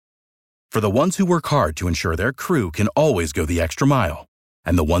For the ones who work hard to ensure their crew can always go the extra mile,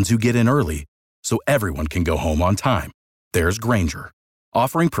 and the ones who get in early so everyone can go home on time, there's Grainger,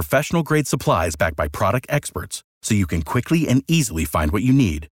 offering professional-grade supplies backed by product experts so you can quickly and easily find what you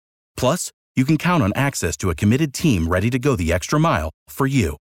need. Plus, you can count on access to a committed team ready to go the extra mile for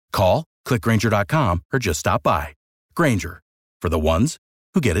you. Call, click Grainger.com, or just stop by. Grainger, for the ones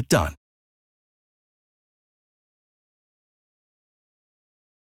who get it done.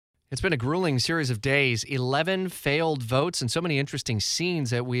 It's been a grueling series of days, 11 failed votes, and so many interesting scenes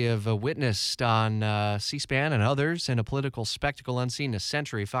that we have witnessed on C-SPAN and others in a political spectacle unseen in a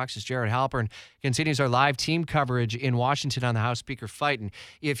century. Fox's Jared Halpern continues our live team coverage in Washington on the House Speaker fight. And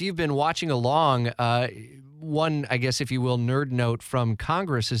if you've been watching along, one, I guess, if you will, nerd note from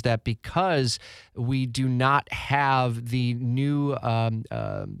Congress is that because we do not have the new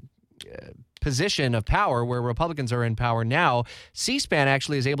position of power where Republicans are in power now, C-SPAN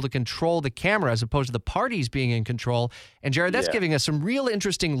actually is able to control the camera as opposed to the parties being in control. And Jared, that's giving us some real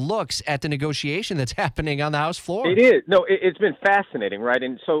interesting looks at the negotiation that's happening on the House floor. It is. No, it's been fascinating, right?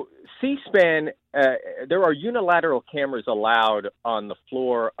 And so C-SPAN, there are unilateral cameras allowed on the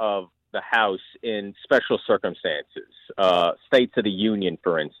floor of the House in special circumstances. States of the Union,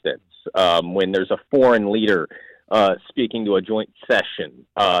 for instance, when there's a foreign leader speaking to a joint session.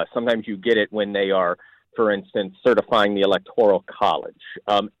 Sometimes you get it when they are, for instance, certifying the Electoral College.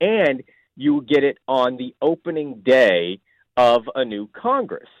 And you get it on the opening day of a new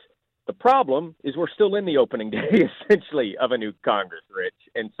Congress. The problem is we're still in the opening day, essentially, of a new Congress, Rich.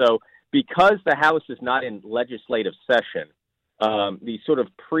 And so because the House is not in legislative session, these sort of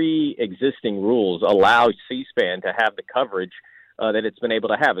pre-existing rules allow C-SPAN to have the coverage that it's been able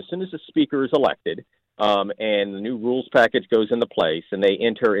to have. As soon as the speaker is elected, and the new rules package goes into place, and they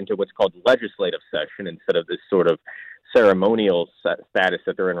enter into what's called legislative session instead of this sort of ceremonial status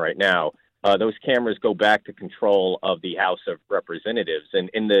that they're in right now, those cameras go back to control of the House of Representatives and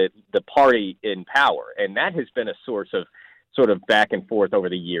in the party in power. And that has been a source of sort of back and forth over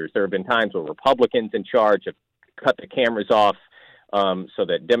the years. There have been times where Republicans in charge have cut the cameras off so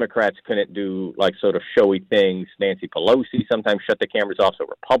that Democrats couldn't do like sort of showy things. Nancy Pelosi sometimes shut the cameras off so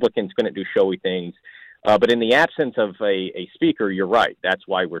Republicans couldn't do showy things. But in the absence of a speaker, you're right. That's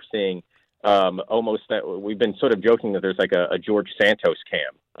why we're seeing almost that. We've been sort of joking that there's like a George Santos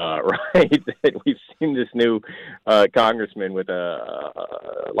cam, right? That we've seen this new congressman with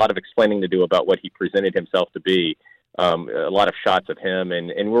a lot of explaining to do about what he presented himself to be. A lot of shots of him,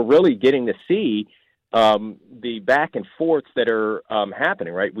 and we're really getting to see the back and forths that are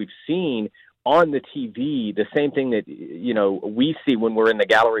happening, right? We've seen on the TV the same thing that, you know, we see when we're in the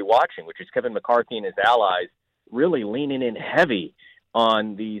gallery watching, which is Kevin McCarthy and his allies really leaning in heavy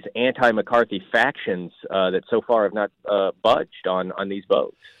on these anti-McCarthy factions that so far have not budged on these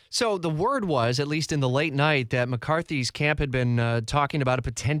votes. So the word was, at least in the late night, that McCarthy's camp had been talking about a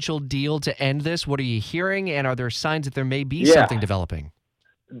potential deal to end this. What are you hearing, and are there signs that there may be something developing?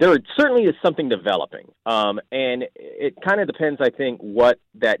 There certainly is something developing, and it kind of depends, I think, what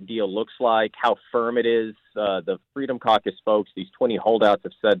that deal looks like, how firm it is. The Freedom Caucus folks, these 20 holdouts,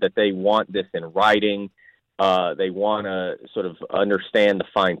 have said that they want this in writing. They want to sort of understand the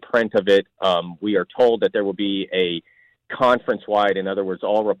fine print of it. We are told that there will be a conference-wide, in other words,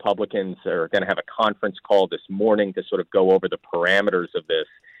 all Republicans are going to have a conference call this morning to sort of go over the parameters of this.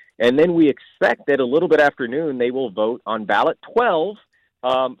 And then we expect that a little bit after noon, they will vote on ballot 12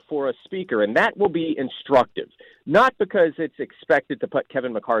 for a speaker, and that will be instructive, not because it's expected to put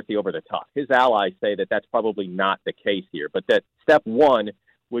Kevin McCarthy over the top. His allies say that that's probably not the case here, but that step one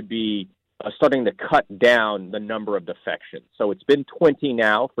would be starting to cut down the number of defections. So it's been 20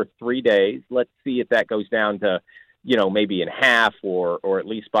 now for 3 days. Let's see if that goes down to, you know, maybe in half or at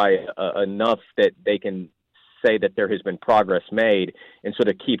least by enough that they can say that there has been progress made and sort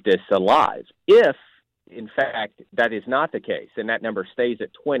of keep this alive. If in fact, that is not the case, and that number stays at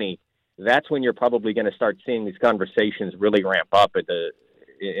 20, that's when you're probably going to start seeing these conversations really ramp up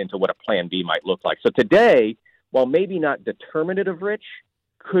into what a plan B might look like. So today, while maybe not determinative, Rich,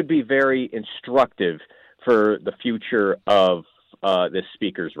 could be very instructive for the future of this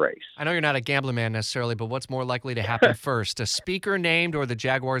speaker's race. I know you're not a gambling man necessarily, but what's more likely to happen first, a speaker named or the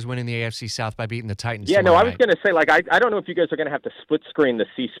Jaguars winning the AFC South by beating the Titans? Yeah, no, I was going to say, like, I don't know if you guys are going to have to split screen the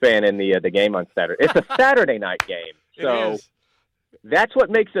C-SPAN and the game on Saturday. It's a Saturday night game, so that's what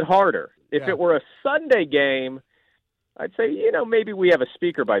makes it harder. If it were a Sunday game, I'd say, you know, maybe we have a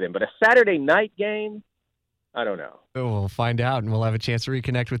speaker by then, but a Saturday night game, I don't know. We'll find out, and we'll have a chance to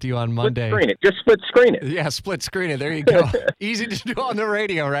reconnect with you on Monday. Split screen it. Just split screen it. Yeah, split screen it. There you go. Easy to do on the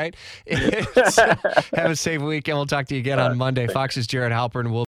radio, right? Have a safe weekend. We'll talk to you again on Monday. Fox's Jared Halpern will